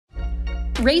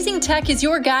Raising Tech is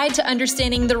your guide to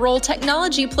understanding the role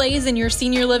technology plays in your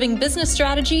senior living business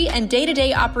strategy and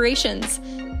day-to-day operations.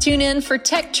 Tune in for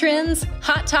tech trends,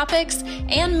 hot topics,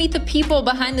 and meet the people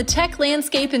behind the tech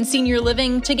landscape in senior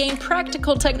living to gain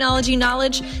practical technology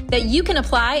knowledge that you can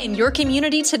apply in your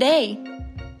community today.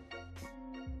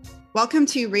 Welcome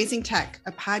to Raising Tech,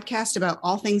 a podcast about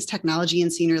all things technology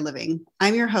and senior living.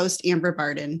 I'm your host, Amber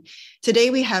Barden. Today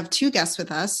we have two guests with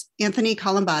us, Anthony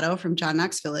Colombato from John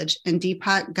Knox Village and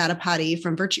Deepak Gadapati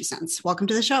from Virtusense. Welcome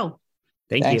to the show.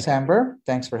 Thanks, Amber.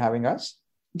 Thanks for having us.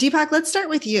 Deepak, let's start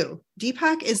with you.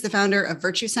 Deepak is the founder of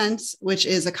Virtusense, which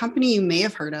is a company you may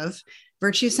have heard of.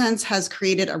 Virtusense has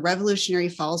created a revolutionary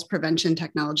falls prevention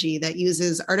technology that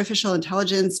uses artificial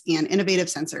intelligence and innovative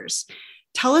sensors.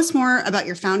 Tell us more about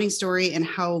your founding story and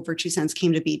how Virtusense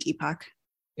came to be, Deepak.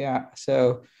 Yeah,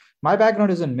 so my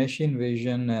background is in machine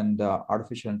vision and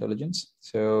artificial intelligence.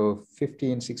 So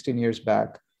 15, 16 years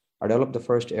back, I developed the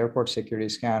first airport security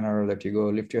scanner that you go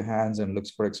lift your hands and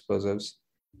looks for explosives.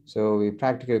 So we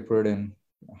practically put it in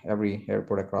every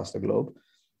airport across the globe.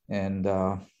 And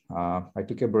I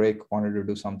took a break, wanted to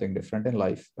do something different in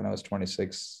life. When I was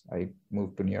 26, I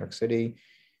moved to New York City.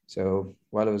 So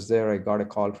while I was there, I got a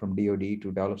call from DoD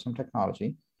to develop some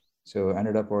technology. So I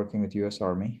ended up working with US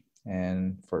Army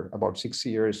and for about 6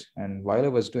 years. And while I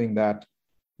was doing that,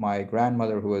 my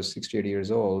grandmother, who was 68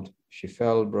 years old, she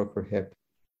fell, broke her hip,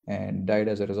 and died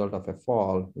as a result of a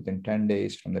fall within 10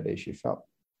 days from the day she fell.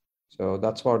 So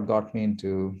that's what got me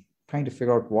into trying to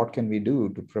figure out what can we do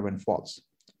to prevent falls.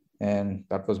 And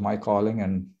that was my calling.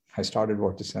 And I started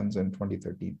Virtusense in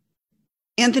 2013.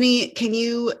 Anthony, can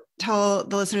you tell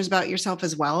the listeners about yourself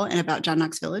as well and about John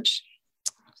Knox Village?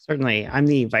 Certainly. I'm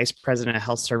the Vice President of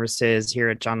Health Services here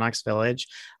at John Knox Village.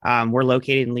 We're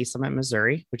located in Lee Summit,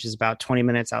 Missouri, which is about 20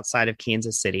 minutes outside of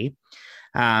Kansas City.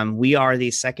 We are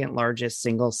the second largest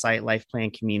single site life plan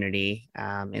community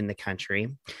in the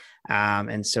country.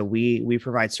 And so we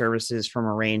provide services from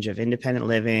a range of independent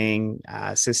living,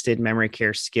 assisted memory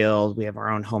care, skilled. We have our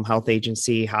own home health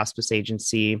agency, hospice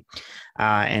agency,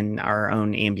 and our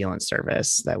own ambulance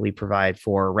service that we provide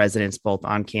for residents both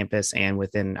on campus and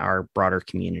within our broader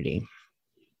community.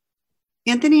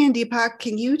 Anthony and Deepak,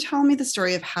 can you tell me the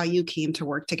story of how you came to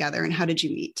work together and how did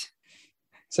you meet?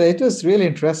 So it was really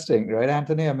interesting, right,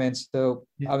 Anthony? I'll give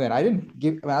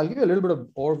you a little bit of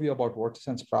overview about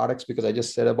Virtusense products because I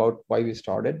just said about why we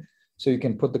started, so you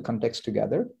can put the context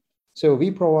together. So we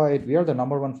are the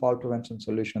number one fall prevention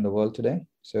solution in the world today.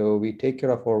 So we take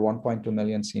care of over 1.2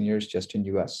 million seniors just in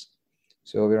US.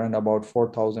 So we're in about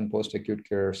 4,000 post-acute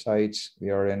care sites. We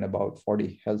are in about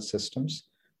 40 health systems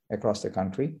across the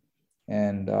country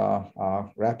and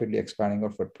rapidly expanding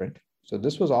our footprint. So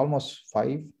this was almost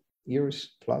 5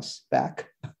 years plus back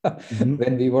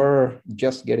when we were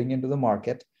just getting into the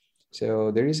market.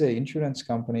 So there is an insurance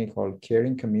company called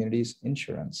Caring Communities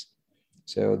Insurance.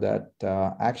 So that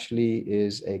actually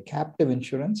is a captive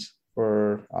insurance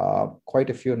for quite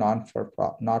a few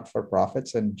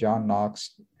not-for-profits, and John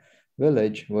Knox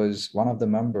Village was one of the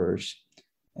members.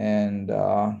 And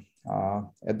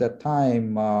at that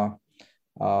time,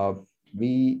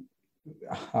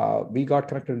 we got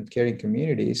connected with Caring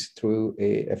Communities through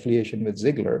a affiliation with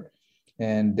Ziegler,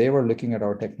 and they were looking at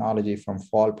our technology from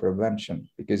fall prevention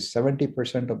because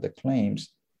 70% of the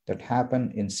claims that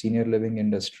happen in senior living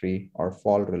industry are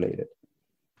fall related.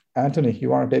 Anthony, you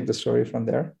want to take the story from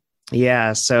there?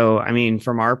 Yeah. So,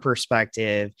 from our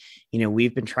perspective,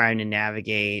 we've been trying to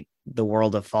navigate the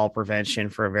world of fall prevention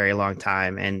for a very long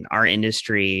time, and our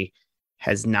industry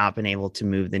has not been able to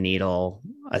move the needle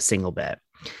a single bit.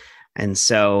 And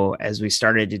so as we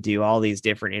started to do all these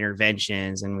different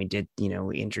interventions and we did,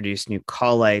 we introduced new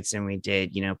call lights and we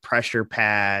did, pressure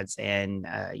pads and,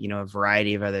 a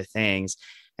variety of other things,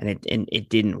 and it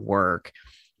didn't work.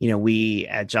 We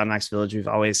at John Knox Village, we've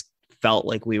always felt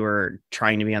like we were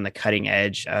trying to be on the cutting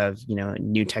edge of,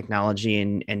 new technology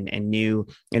and new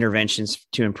interventions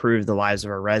to improve the lives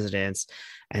of our residents.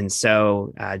 And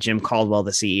so Jim Caldwell,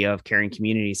 the CEO of Caring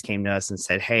Communities, came to us and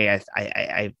said, "Hey,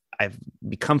 I've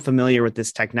become familiar with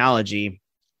this technology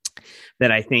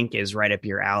that I think is right up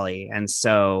your alley." And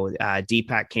so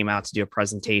Deepak came out to do a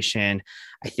presentation.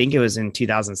 I think it was in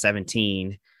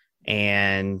 2017.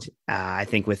 And I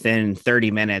think within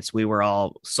 30 minutes, we were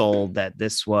all sold that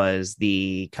this was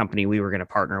the company we were going to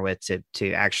partner with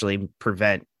to actually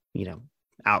prevent, bad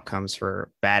outcomes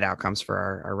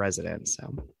for our residents.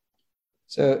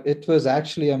 So it was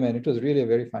actually, it was really a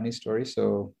very funny story.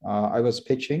 So I was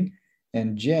pitching.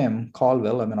 And Jim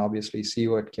Caldwell, obviously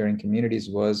CEO at Caring Communities,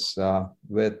 was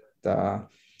with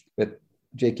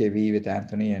JKV, with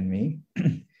Anthony and me.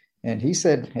 And he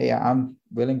said, hey, I'm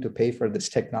willing to pay for this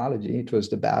technology. It was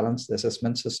the balanced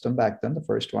assessment system back then, the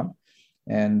first one.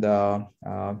 And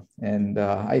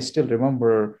I still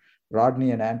remember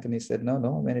Rodney and Anthony said, no,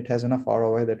 when it has enough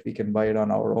ROI that we can buy it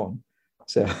on our own.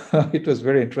 So it was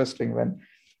very interesting when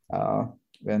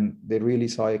they really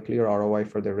saw a clear ROI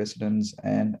for their residents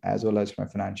and as well as from a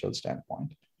financial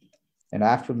standpoint. And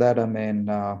after that,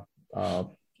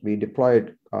 we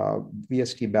deployed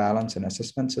VST balance and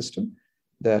assessment system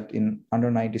that in under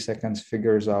 90 seconds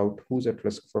figures out who's at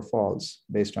risk for falls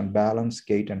based on balance,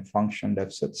 gait, and function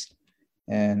deficits.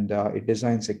 And it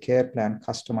designs a care plan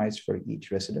customized for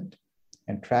each resident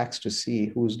and tracks to see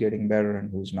who's getting better and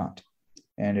who's not.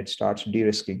 And it starts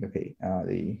de-risking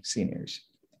the seniors.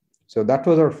 So that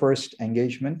was our first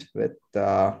engagement with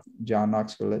John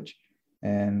Knox Village.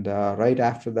 And right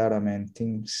after that,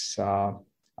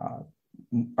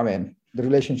 the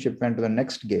relationship went to the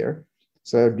next gear.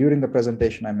 So during the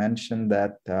presentation, I mentioned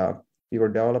that we were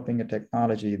developing a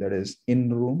technology that is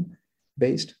in-room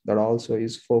based, that also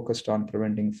is focused on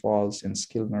preventing falls in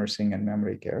skilled nursing and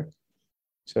memory care.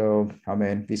 So,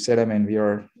 we said, we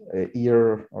are a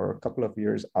year or a couple of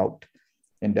years out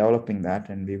in developing that,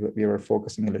 and we were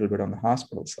focusing a little bit on the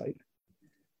hospital side.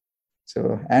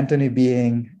 So Anthony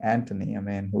being Anthony,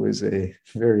 who is a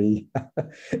very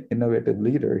innovative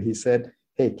leader, he said,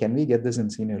 hey, can we get this in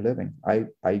senior living?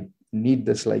 I need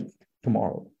this like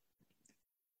tomorrow.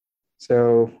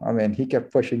 So, he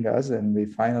kept pushing us, and we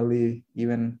finally,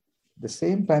 even the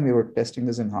same time we were testing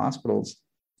this in hospitals,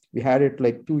 we had it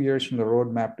like 2 years from the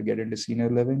roadmap to get into senior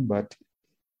living, but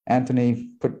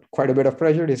Anthony put quite a bit of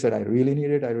pressure. He said, I really need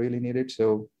it.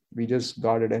 So we just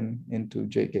got it into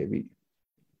JKV.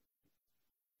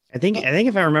 I think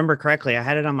if I remember correctly, I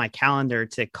had it on my calendar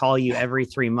to call you every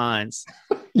 3 months.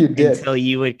 You did. Until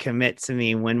you would commit to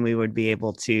me when we would be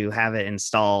able to have it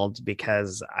installed,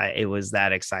 because it was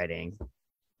that exciting.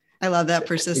 I love that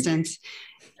persistence.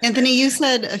 Anthony, you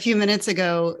said a few minutes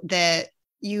ago that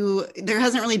there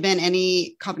hasn't really been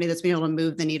any company that's been able to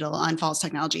move the needle on falls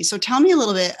technology. So tell me a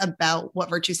little bit about what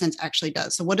Virtusense actually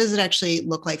does. So what does it actually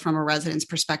look like from a resident's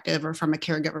perspective or from a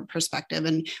caregiver perspective,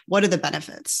 and what are the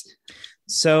benefits?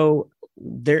 So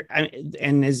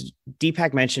and as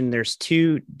Deepak mentioned, there's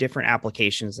 2 different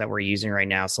applications that we're using right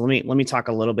now. So let me talk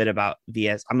a little bit about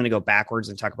VS. I'm going to go backwards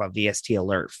and talk about VST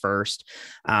Alert first,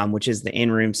 which is the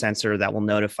in-room sensor that will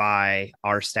notify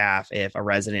our staff if a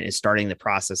resident is starting the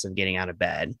process of getting out of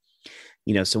bed.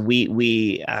 So we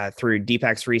through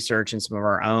Deepak's research and some of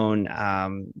our own,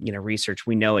 research,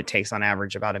 we know it takes on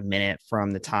average about a minute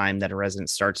from the time that a resident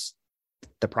starts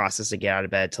the process to get out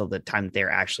of bed till the time that they're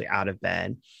actually out of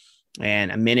bed.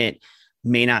 And a minute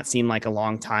may not seem like a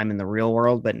long time in the real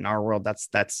world, but in our world,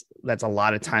 that's a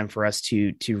lot of time for us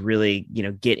to really,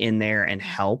 get in there and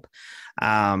help.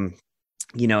 As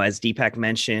Deepak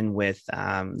mentioned with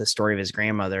the story of his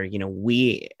grandmother,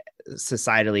 we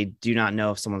societally do not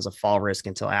know if someone's a fall risk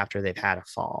until after they've had a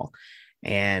fall.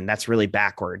 And that's really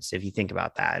backwards if you think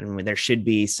about that. And there should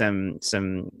be some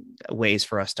ways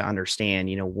for us to understand,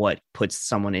 what puts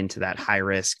someone into that high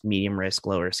risk, medium risk,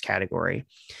 low risk category.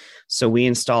 So we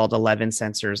installed 11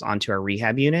 sensors onto our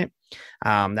rehab unit.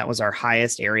 That was our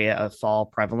highest area of fall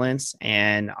prevalence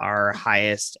and our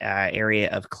highest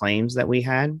area of claims that we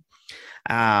had.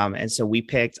 And so we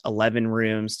picked 11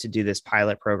 rooms to do this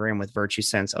pilot program with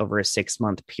Virtusense over a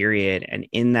 6-month period. And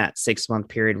in that 6-month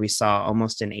period, we saw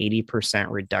almost an 80%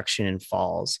 reduction in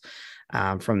falls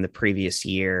from the previous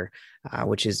year,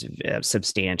 which is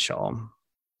substantial.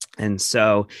 And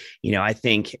so, I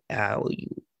think,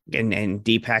 and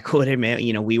Deepak would admit,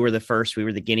 we were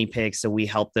the guinea pigs. So we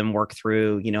helped them work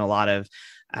through, a lot of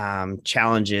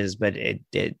challenges, but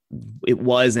it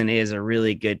was and is a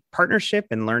really good partnership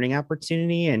and learning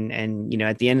opportunity. And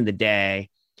at the end of the day,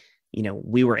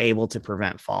 we were able to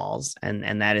prevent falls,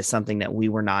 and that is something that we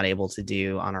were not able to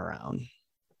do on our own.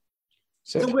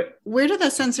 So where do the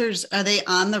sensors, are they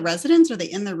on the residents? Are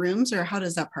they in the rooms, or how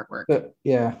does that part work?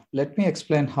 Let me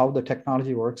explain how the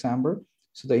technology works, Amber.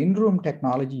 So the in-room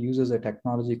technology uses a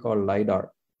technology called LiDAR.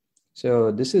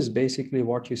 So this is basically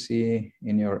what you see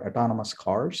in your autonomous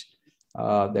cars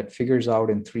that figures out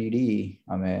in 3D.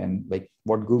 Like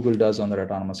what Google does on their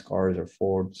autonomous cars or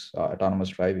Ford's autonomous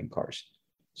driving cars.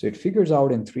 So it figures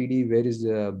out in 3D, where is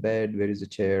the bed, where is the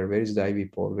chair, where is the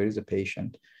IV port, where is the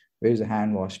patient, where is the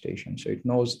hand wash station. So it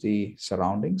knows the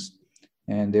surroundings.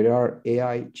 And there are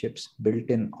AI chips built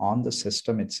in on the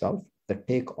system itself that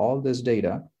take all this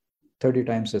data 30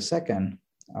 times a second.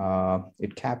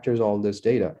 It captures all this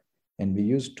data. And we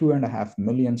use 2.5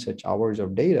 million such hours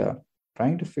of data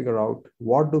trying to figure out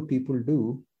what do people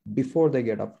do before they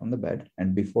get up from the bed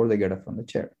and before they get up from the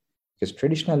chair. because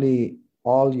traditionally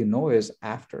all you know is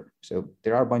after. So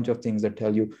there are a bunch of things that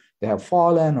tell you they have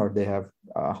fallen or they have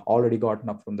already gotten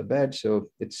up from the bed.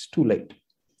 So it's too late.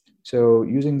 So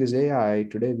using this AI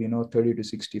today, we know 30 to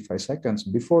 65 seconds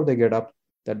before they get up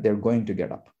that they're going to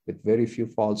get up with very few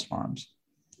false alarms.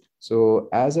 So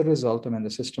as a result, the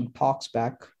system talks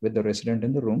back with the resident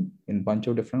in the room in a bunch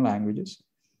of different languages.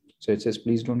 So it says,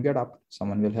 please don't get up.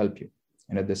 Someone will help you.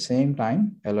 And at the same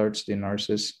time, alerts the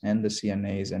nurses and the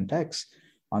CNAs and techs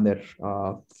on their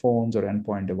phones or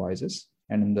endpoint devices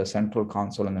and in the central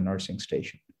console in the nursing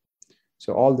station.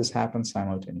 So all this happens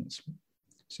simultaneously.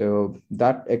 So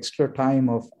that extra time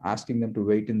of asking them to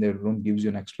wait in their room gives you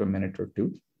an extra minute or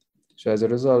two. So as a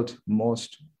result,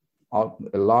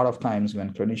 a lot of times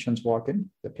when clinicians walk in,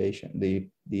 the patient, the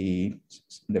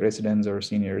residents or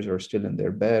seniors are still in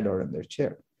their bed or in their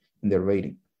chair and they're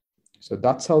waiting. So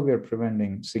that's how we are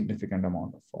preventing significant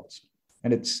amount of falls.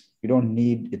 And it's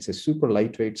a super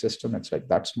lightweight system. It's like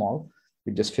that small.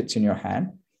 It just fits in your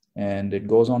hand and it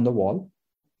goes on the wall.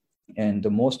 And the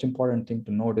most important thing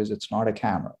to note is it's not a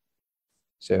camera.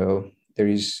 So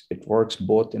it works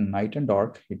both in night and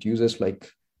dark. It uses like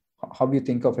how you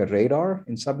think of a radar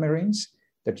in submarines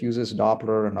that uses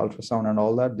Doppler and ultrasound and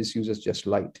all that. This uses just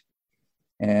light.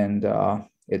 And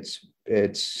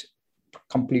it's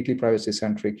completely privacy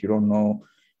centric. You don't know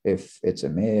if it's a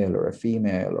male or a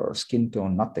female or skin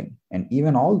tone, nothing. And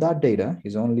even all that data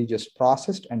is only just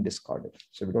processed and discarded.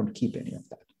 So we don't keep any of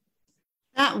that.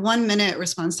 That 1 minute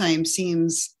response time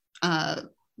seems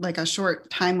like a short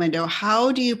time window.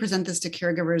 How do you present this to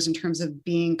caregivers in terms of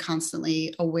being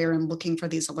constantly aware and looking for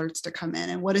these alerts to come in?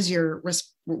 And what is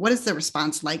the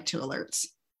response like to alerts?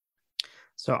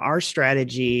 So our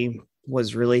strategy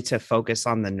was really to focus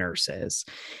on the nurses.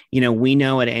 We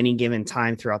know at any given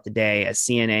time throughout the day, a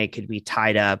CNA could be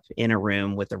tied up in a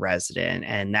room with a resident,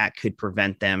 and that could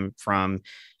prevent them from,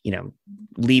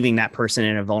 leaving that person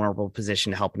in a vulnerable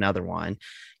position to help another one.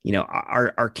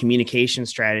 Our communication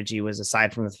strategy was,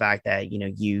 aside from the fact that,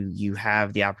 you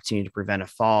have the opportunity to prevent a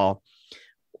fall.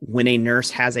 When a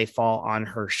nurse has a fall on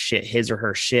his or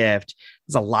her shift,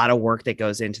 there's a lot of work that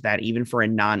goes into that, even for a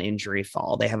non-injury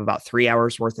fall. They have about 3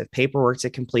 hours worth of paperwork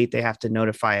to complete. They have to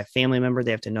notify a family member.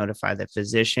 They have to notify the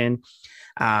physician.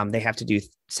 They have to do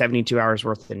 72 hours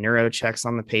worth of neuro checks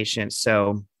on the patient.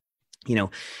 So,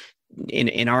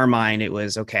 in our mind, it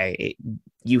was, okay,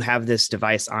 you have this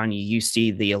device on you, you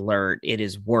see the alert, it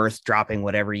is worth dropping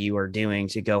whatever you are doing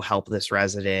to go help this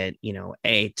resident,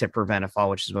 A, to prevent a fall,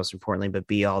 which is most importantly, but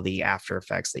B, all the after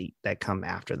effects that come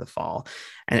after the fall.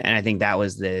 And I think that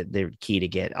was the key to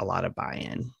get a lot of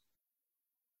buy-in.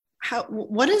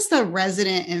 What is the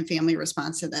resident and family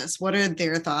response to this? What are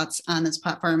their thoughts on this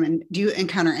platform? And do you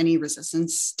encounter any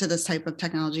resistance to this type of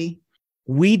technology?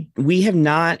 We have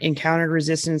not encountered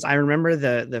resistance. I remember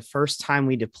the first time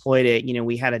we deployed it,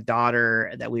 we had a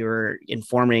daughter that we were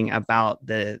informing about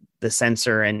the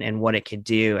sensor and what it could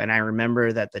do. And I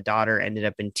remember that the daughter ended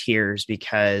up in tears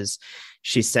because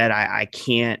she said, I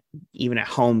can't even at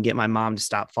home get my mom to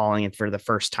stop falling. And for the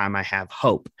first time, I have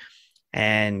hope.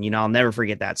 And, I'll never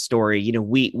forget that story.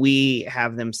 We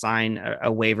have them sign a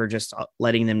waiver, just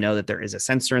letting them know that there is a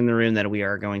sensor in the room, that we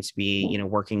are going to be,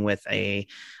 working with a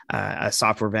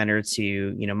software vendor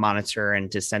to, monitor and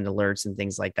to send alerts and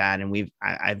things like that. And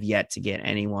I've yet to get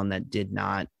anyone that did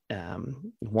not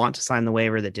want to sign the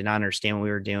waiver, that did not understand what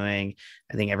we were doing.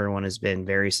 I think everyone has been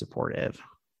very supportive.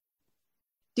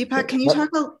 Deepak, can you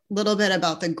talk a little bit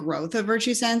about the growth of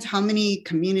Virtusense? How many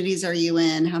communities are you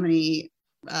in? How many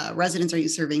residents are you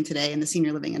serving today in the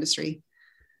senior living industry?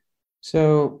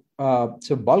 So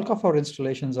bulk of our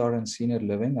installations are in senior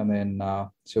living.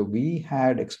 So we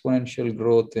had exponential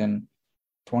growth in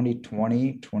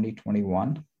 2020,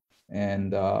 2021.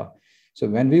 And so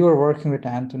when we were working with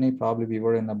Anthony, probably we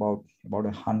were in about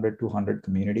 100, 200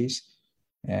 communities.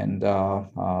 And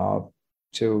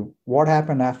so what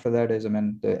happened after that is,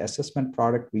 the assessment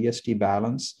product VST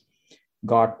Balance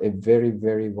got a very,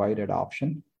 very wide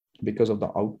adoption because of the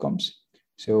outcomes.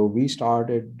 So we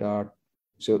started,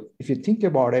 so if you think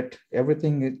about it,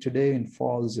 everything today in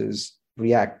falls is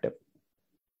reactive.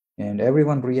 And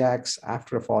everyone reacts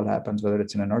after a fall happens, whether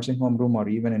it's in a nursing home room or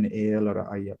even in AL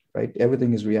or IL, right?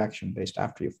 Everything is reaction based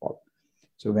after you fall.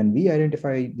 So when we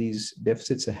identify these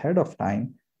deficits ahead of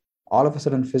time, all of a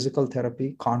sudden physical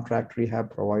therapy, contract rehab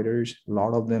providers, a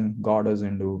lot of them got us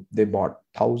into, they bought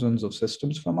thousands of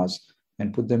systems from us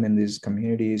and put them in these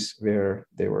communities where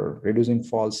they were reducing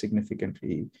falls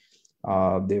significantly.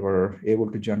 They were able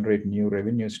to generate new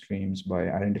revenue streams by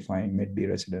identifying mid-B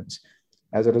residents.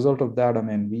 As a result of that,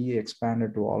 we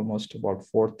expanded to almost about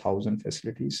 4,000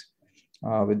 facilities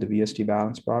with the VST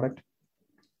Balance product.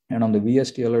 And on the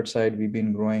VST alert side, we've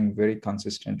been growing very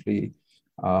consistently.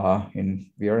 We are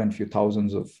in a few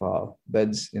thousands of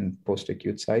beds in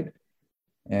post-acute side.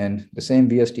 And the same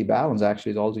VST balance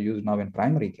actually is also used now in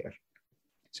primary care.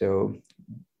 So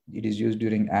it is used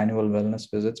during annual wellness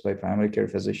visits by primary care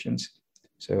physicians.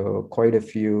 So quite a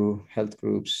few health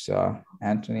groups,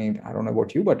 Anthony, I don't know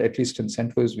about you, but at least in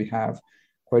St. Louis, we have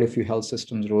quite a few health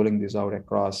systems rolling this out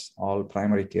across all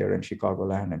primary care in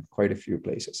Chicagoland and quite a few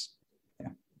places. Yeah.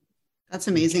 That's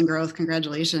amazing growth.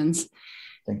 Congratulations.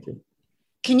 Thank you.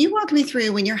 Can you walk me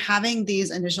through when you're having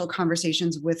these initial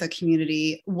conversations with a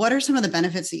community? What are some of the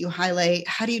benefits that you highlight?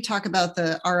 How do you talk about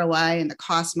the ROI and the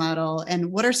cost model?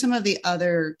 And what are some of the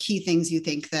other key things you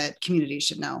think that communities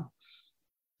should know?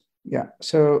 Yeah.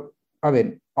 So, I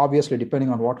mean, obviously,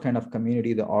 depending on what kind of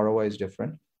community, the ROI is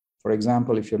different. For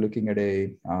example, if you're looking at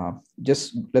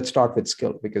just let's start with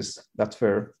skill, because that's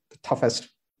where the toughest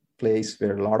place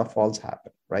where a lot of falls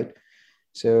happen, right?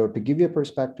 So to give you a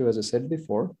perspective, as I said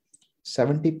before,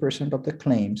 70% of the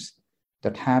claims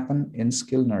that happen in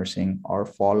skilled nursing are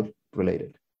fall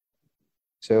related.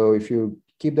 So if you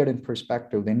keep that in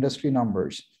perspective, the industry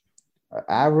numbers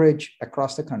average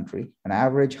across the country, an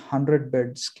average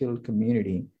 100-bed skilled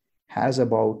community has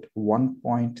about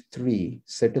 1.3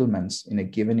 settlements in a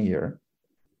given year.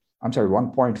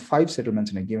 1.5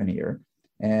 settlements in a given year.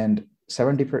 And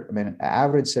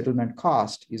average settlement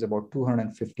cost is about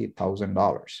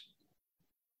 $250,000.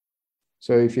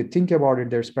 So if you think about it,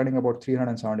 they're spending about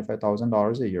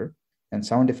 $375,000 a year, and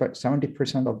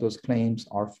 70% of those claims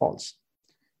are false.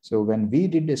 So when we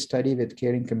did a study with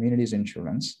Caring Communities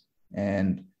Insurance,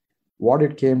 and what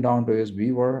it came down to is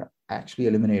we were actually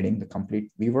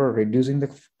we were reducing the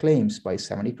claims by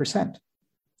 70%.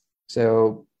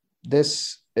 So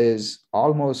this is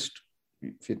almost,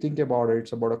 if you think about it,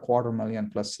 it's about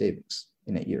 $250,000 plus savings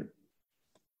in a year.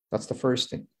 That's the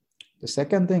first thing. The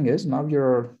second thing is now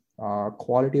your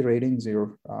quality ratings,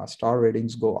 your star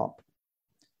ratings go up.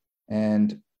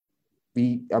 And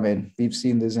we've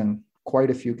seen this in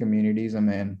quite a few communities.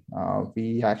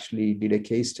 We actually did a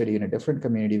case study in a different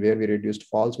community where we reduced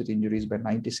falls with injuries by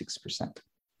 96%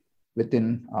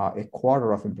 within a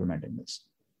quarter of implementing this.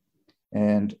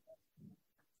 And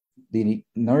the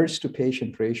nurse to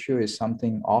patient ratio is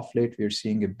something off late we're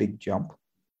seeing a big jump,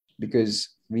 because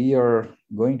we are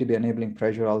going to be enabling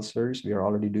pressure ulcers. We are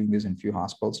already doing this in a few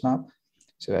hospitals now.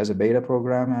 So as a beta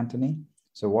program, Anthony,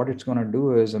 so what it's going to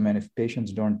do is, if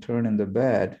patients don't turn in the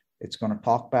bed, it's going to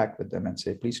talk back with them and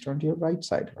say, please turn to your right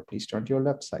side or please turn to your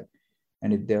left side.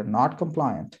 And if they're not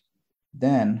compliant,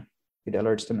 then it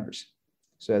alerts the nurse.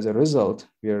 So as a result,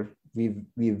 we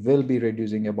will be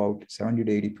reducing about 70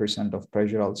 to 80% of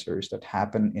pressure ulcers that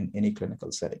happen in any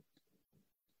clinical setting.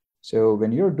 So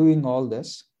when you're doing all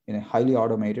this in a highly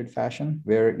automated fashion,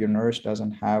 where your nurse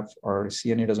doesn't have, or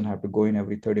CNA doesn't have to go in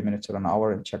every 30 minutes or an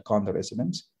hour and check on the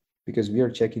residents, because we are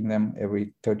checking them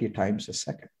every 30 times a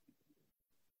second.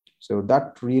 So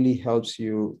that really helps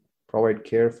you provide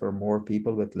care for more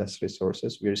people with less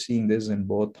resources. We are seeing this in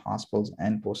both hospitals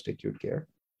and post-acute care.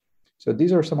 So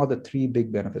these are some of the three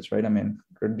big benefits, right?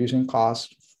 Reducing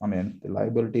cost, the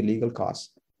liability, legal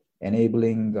costs,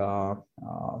 enabling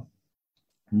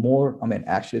more.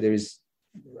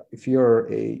 If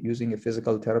you're using a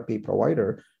physical therapy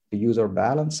provider to use our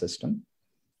balance system,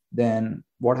 then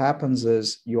what happens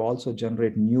is you also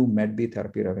generate new Med-B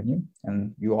therapy revenue,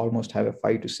 and you almost have a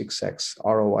 5 to 6x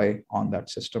ROI on that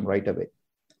system right away.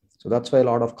 So that's why a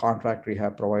lot of contract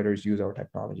rehab providers use our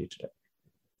technology today,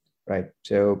 right?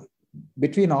 So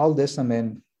between all this,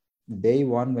 day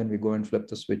one, when we go and flip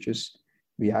the switches,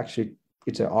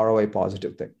 it's a ROI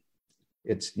positive thing.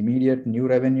 It's immediate new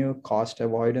revenue, cost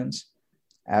avoidance,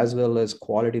 as well as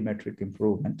quality metric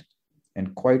improvement.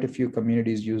 And quite a few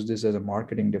communities use this as a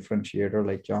marketing differentiator,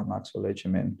 like John Knox Village.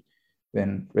 When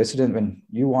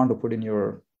you want to put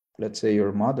in let's say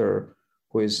your mother,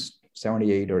 who is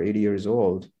 78 or 80 years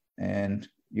old, and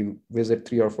you visit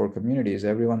 3 or 4 communities,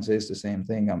 everyone says the same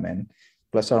thing,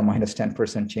 plus or minus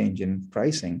 10% change in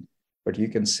pricing. But you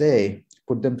can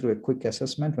put them through a quick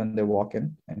assessment when they walk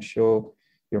in and show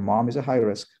your mom is a high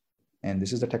risk, and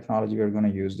this is the technology we're going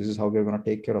to use. This is how we're going to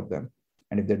take care of them.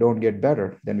 And if they don't get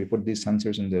better, then we put these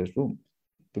sensors in their room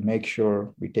to make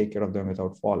sure we take care of them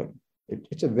without falling.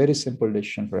 It's a very simple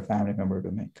decision for a family member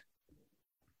to make.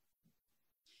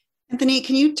 Anthony,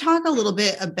 can you talk a little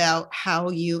bit about how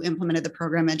you implemented the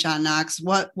program at John Knox?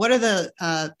 What are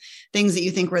the things that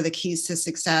you think were the keys to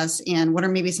success? And what are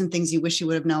maybe some things you wish you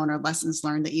would have known or lessons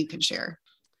learned that you can share?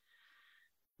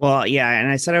 Well, yeah. And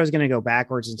I said I was going to go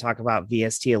backwards and talk about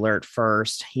VST Alert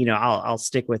first. I'll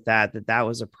stick with that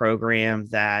was a program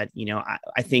that,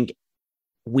 I think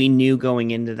we knew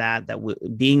going into that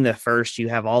being the first, you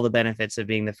have all the benefits of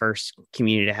being the first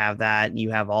community to have that.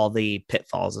 You have all the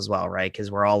pitfalls as well, right?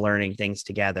 Because we're all learning things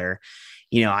together.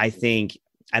 I think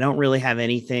I don't really have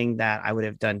anything that I would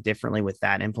have done differently with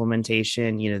that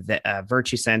implementation. The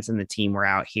Virtusense and the team were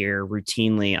out here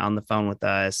routinely on the phone with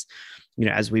us,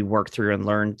 as we worked through and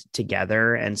learned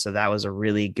together. And so that was a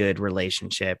really good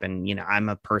relationship. And, I'm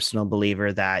a personal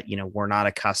believer that, we're not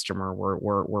a customer,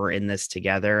 we're in this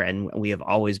together. And we have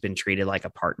always been treated like a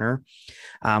partner,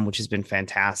 which has been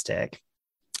fantastic.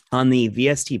 On the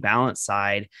VST balance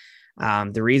side,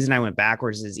 the reason I went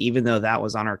backwards is even though that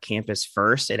was on our campus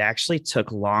first, it actually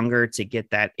took longer to get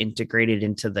that integrated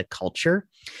into the culture.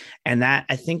 And that,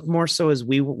 I think, more so is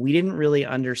we didn't really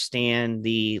understand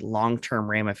the long-term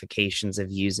ramifications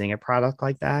of using a product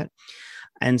like that.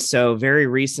 And so very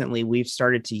recently, we've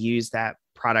started to use that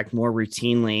product more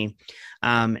routinely.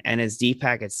 And as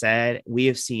Deepak had said, we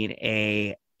have seen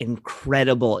a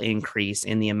incredible increase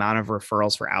in the amount of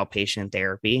referrals for outpatient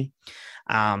therapy.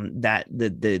 That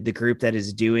the group that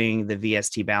is doing the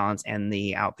VST balance and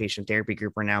the outpatient therapy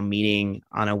group are now meeting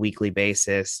on a weekly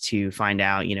basis to find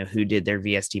out, who did their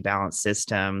VST balance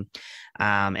system,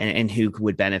 and who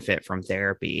would benefit from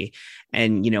therapy.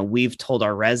 And, we've told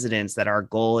our residents that our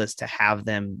goal is to have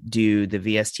them do the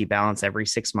VST balance every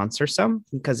 6 months or so,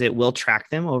 because it will track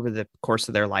them over the course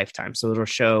of their lifetime. So it'll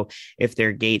show if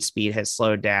their gait speed has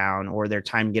slowed down, or their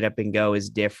time to get up and go is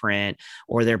different,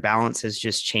 or their balance has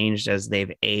just changed as they've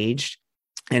aged.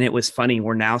 And it was funny.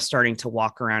 We're now starting to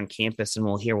walk around campus and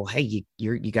we'll hear, well, hey,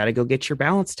 you got to go get your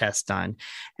balance test done.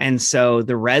 And so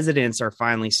the residents are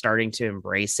finally starting to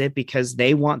embrace it because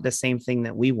they want the same thing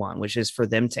that we want, which is for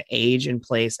them to age in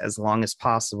place as long as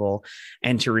possible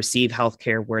and to receive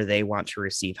healthcare where they want to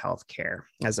receive healthcare,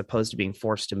 as opposed to being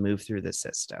forced to move through the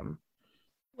system.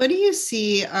 What do you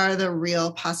see are the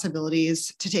real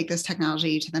possibilities to take this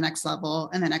technology to the next level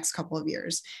in the next couple of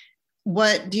years?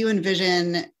 What do you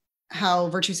envision how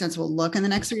Virtusense will look in the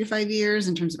next 3 to 5 years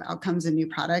in terms of outcomes and new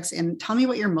products? And tell me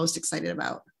what you're most excited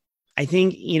about. I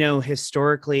think,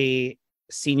 historically,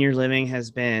 senior living has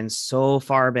been so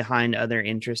far behind other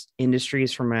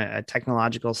industries from a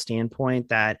technological standpoint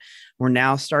that we're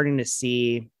now starting to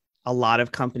see a lot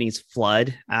of companies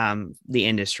flood the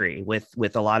industry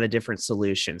with a lot of different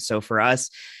solutions. So for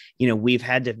us, we've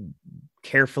had to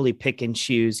carefully pick and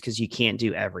choose because you can't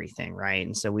do everything, right?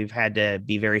 And so we've had to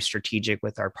be very strategic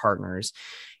with our partners.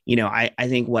 I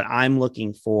think what I'm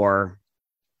looking for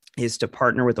is to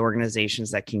partner with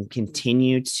organizations that can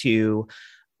continue to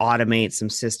automate some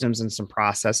systems and some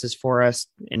processes for us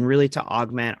and really to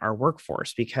augment our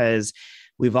workforce, because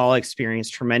we've all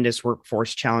experienced tremendous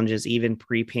workforce challenges, even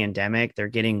pre-pandemic. They're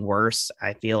getting worse,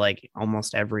 I feel like,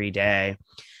 almost every day.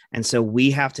 And so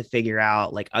we have to figure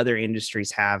out, like other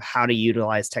industries have, how to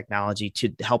utilize technology to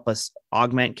help us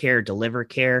augment care, deliver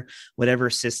care, whatever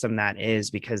system that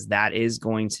is, because that is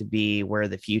going to be where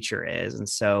the future is. And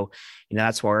so,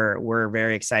 that's where we're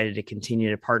very excited to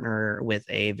continue to partner with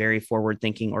a very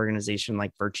forward-thinking organization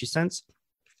like Virtusense,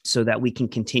 so that we can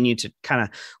continue to kind of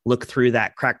look through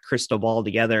that cracked crystal ball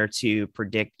together to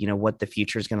predict, what the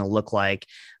future is going to look like,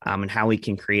 and how we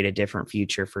can create a different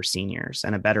future for seniors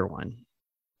and a better one.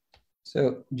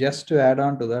 So just to add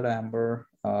on to that, Amber,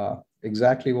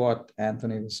 exactly what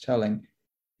Anthony was telling.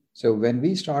 So when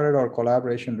we started our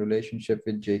collaboration relationship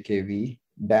with JKV,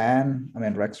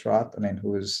 Rex Roth,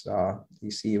 who is the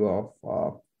CEO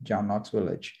of John Knox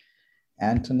Village,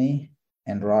 Anthony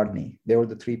and Rodney, they were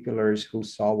the three pillars who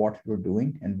saw what we were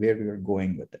doing and where we were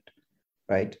going with it,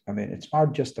 right? It's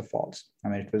not just the falls.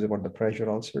 It was about the pressure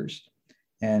ulcers,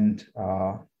 and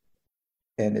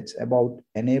it's about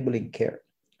enabling care.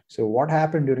 So what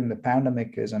happened during the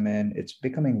pandemic is, it's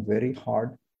becoming very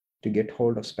hard to get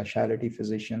hold of specialty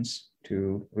physicians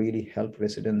to really help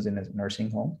residents in a nursing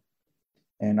home.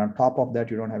 And on top of that,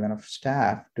 you don't have enough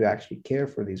staff to actually care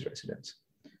for these residents.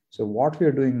 So what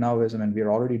we're doing now is,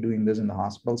 we're already doing this in the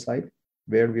hospital side,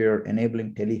 where we are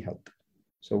enabling telehealth.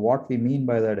 So what we mean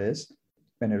by that is,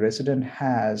 when a resident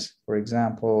has, for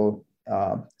example,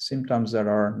 symptoms that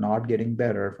are not getting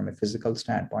better from a physical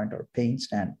standpoint or pain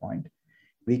standpoint,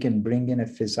 we can bring in a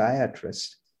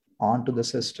physiatrist onto the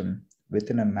system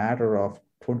within a matter of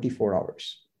 24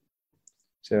 hours.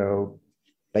 So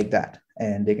like that,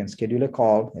 and they can schedule a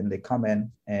call and they come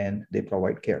in and they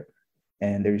provide care.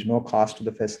 And there is no cost to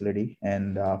the facility,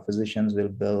 and physicians will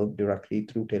bill directly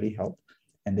through telehealth,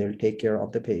 and they'll take care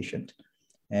of the patient.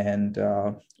 And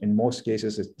in most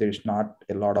cases, there's not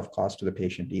a lot of cost to the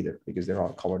patient either, because they're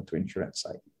all covered through insurance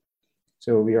side.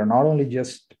 So we are not only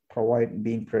just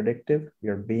being predictive, we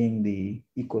are being the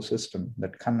ecosystem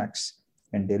that connects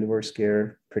and delivers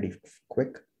care pretty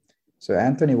quick. So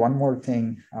Anthony, one more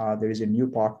thing, there is a new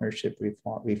partnership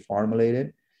we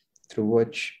formulated through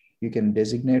which you can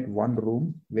designate one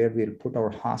room where we'll put our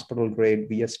hospital grade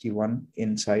VST1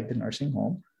 inside the nursing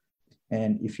home.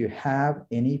 And if you have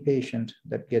any patient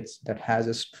that has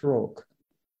a stroke,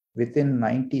 within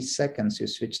 90 seconds, you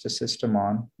switch the system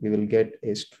on, we will get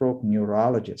a stroke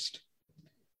neurologist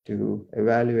to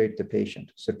evaluate the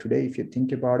patient. So today, if you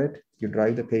think about it, you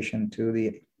drive the patient to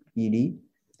the ED,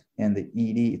 and the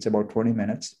ED, it's about 20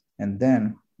 minutes. And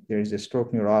then there is a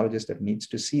stroke neurologist that needs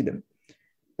to see them.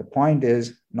 The point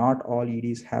is, not all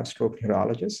EDs have stroke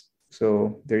neurologists.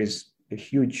 So there is a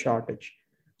huge shortage.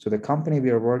 So the company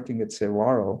we are working with,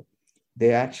 Sevaro,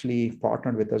 they actually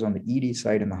partnered with us on the ED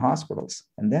side in the hospitals.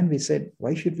 And then we said,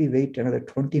 why should we wait another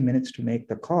 20 minutes to make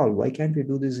the call? Why can't we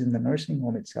do this in the nursing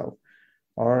home itself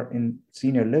or in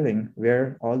senior living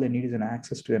where all they need is an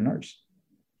access to a nurse?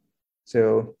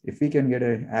 So if we can get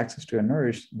access to a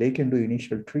nurse, they can do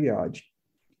initial triage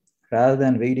rather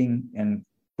than waiting and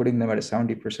putting them at a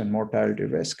 70% mortality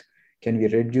risk. Can we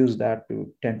reduce that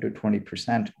to 10 to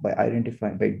 20%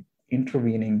 by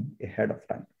intervening ahead of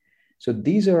time? So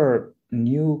these are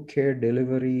new care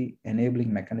delivery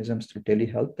enabling mechanisms through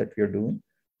telehealth that we are doing.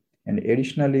 And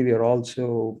additionally, we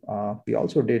also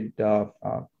did a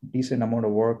decent amount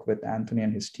of work with Anthony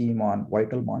and his team on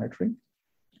vital monitoring.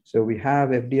 So we have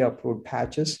FDA approved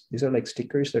patches. These are like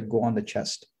stickers that go on the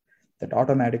chest that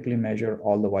automatically measure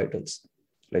all the vitals,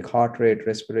 like heart rate,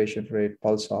 respiration rate,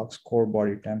 pulse ox, core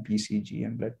body temp, ECG,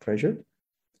 and blood pressure.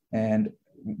 And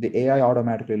the AI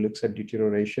automatically looks at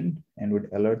deterioration and would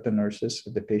alert the nurses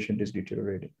if the patient is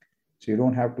deteriorating. So you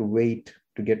don't have to wait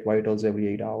to get vitals every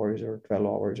 8 hours or 12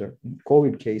 hours, or in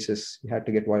COVID cases, you had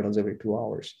to get vitals every 2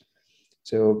 hours.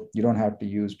 So you don't have to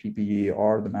use PPE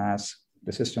or the mask.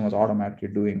 The system was automatically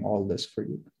doing all this for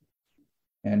you.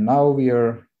 And now we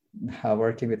are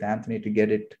working with Anthony to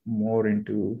get it more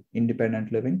into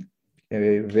independent living,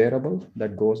 a wearable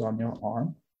that goes on your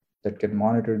arm that can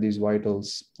monitor these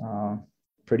vitals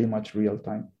pretty much real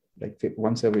time, like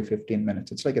once every 15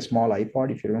 minutes. It's like a small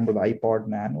iPod. If you remember the iPod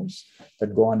Nanos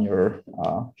that go on your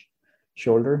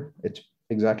shoulder, it's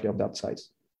exactly of that size.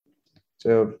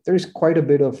 So there's quite a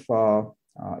bit of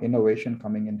innovation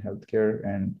coming in healthcare,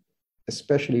 and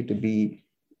especially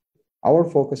our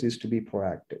focus is to be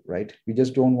proactive, right? We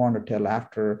just don't want to tell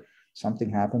after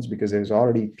something happens, because there's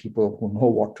already people who know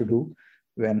what to do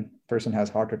when a person has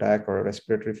heart attack or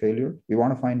respiratory failure. We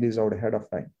want to find these out ahead of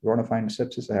time. We want to find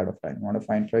sepsis ahead of time. We want to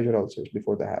find pressure ulcers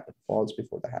before they happen, falls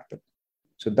before they happen.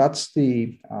 So that's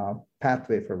the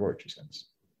pathway for Virtusense.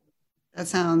 That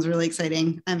sounds really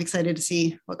exciting. I'm excited to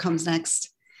see what comes next.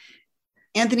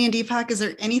 Anthony and Deepak, is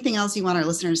there anything else you want our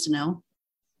listeners to know?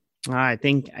 I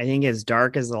think as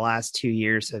dark as the last 2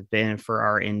 years have been for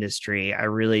our industry, I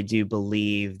really do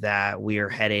believe that we are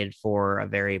headed for a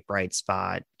very bright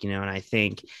spot, and I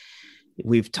think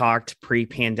we've talked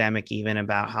pre-pandemic even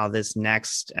about how this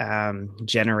next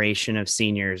generation of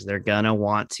seniors, they're going to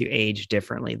want to age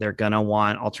differently. They're going to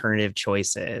want alternative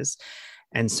choices.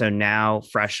 And so now,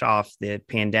 fresh off the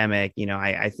pandemic,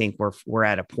 I think we're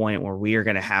at a point where we are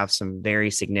going to have some very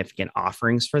significant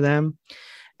offerings for them.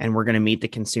 And we're going to meet the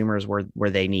consumers where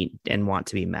they need and want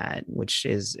to be met, which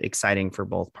is exciting for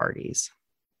both parties.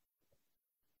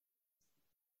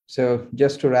 So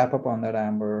just to wrap up on that,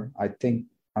 Amber, I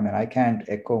can't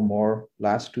echo more.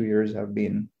 Last 2 years have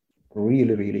been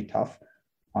really, really tough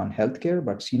on healthcare,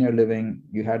 but senior living,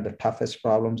 you had the toughest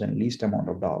problems and least amount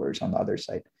of dollars on the other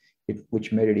side,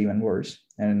 which made it even worse.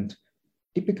 And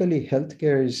typically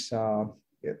healthcare is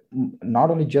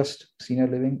not only just senior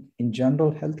living, in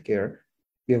general healthcare,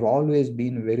 we have always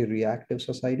been a very reactive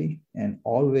society, and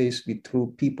always we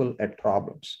threw people at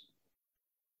problems.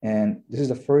 And this is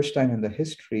the first time in the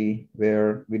history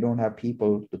where we don't have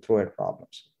people to throw at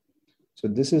problems. So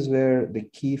this is where the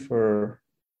key for,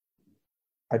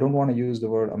 I don't want to use the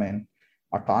word,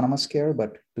 autonomous care,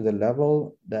 but to the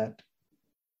level that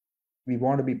we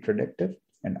want to be predictive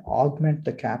and augment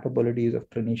the capabilities of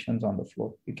clinicians on the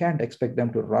floor. You can't expect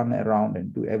them to run around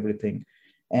and do everything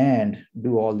and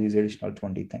do all these additional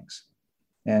 20 things.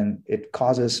 And it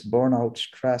causes burnout,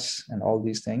 stress, and all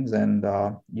these things. And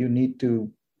you need to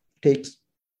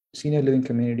senior living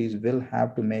communities will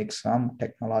have to make some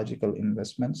technological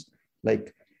investments,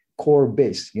 like core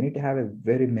base. You need to have a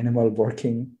very minimal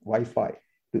working Wi-Fi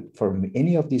for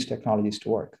any of these technologies to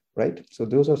work, right? So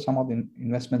those are some of the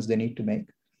investments they need to make,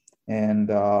 and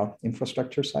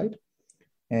infrastructure side.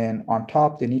 And on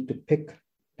top, they need to pick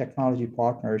technology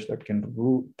partners that can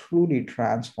truly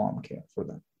transform care for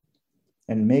them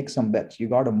and make some bets. You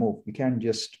got to move. You can't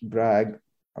just brag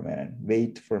and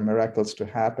wait for miracles to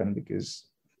happen, because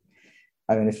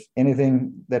if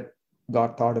anything that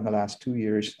got thought in the last 2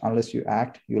 years, unless you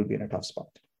act, you'll be in a tough spot.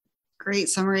 Great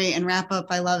summary and wrap up.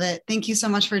 I love it. Thank you so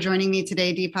much for joining me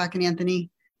today, Deepak and Anthony.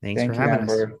 Thanks for having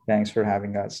us. Thanks for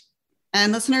having us.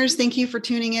 And listeners, thank you for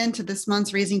tuning in to this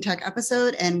month's Raising Tech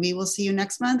episode, and we will see you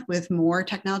next month with more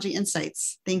technology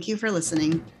insights. Thank you for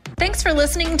listening. Thanks for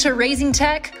listening to Raising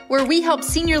Tech, where we help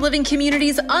senior living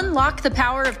communities unlock the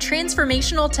power of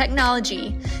transformational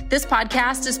technology. This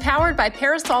podcast is powered by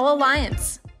Parasol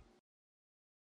Alliance.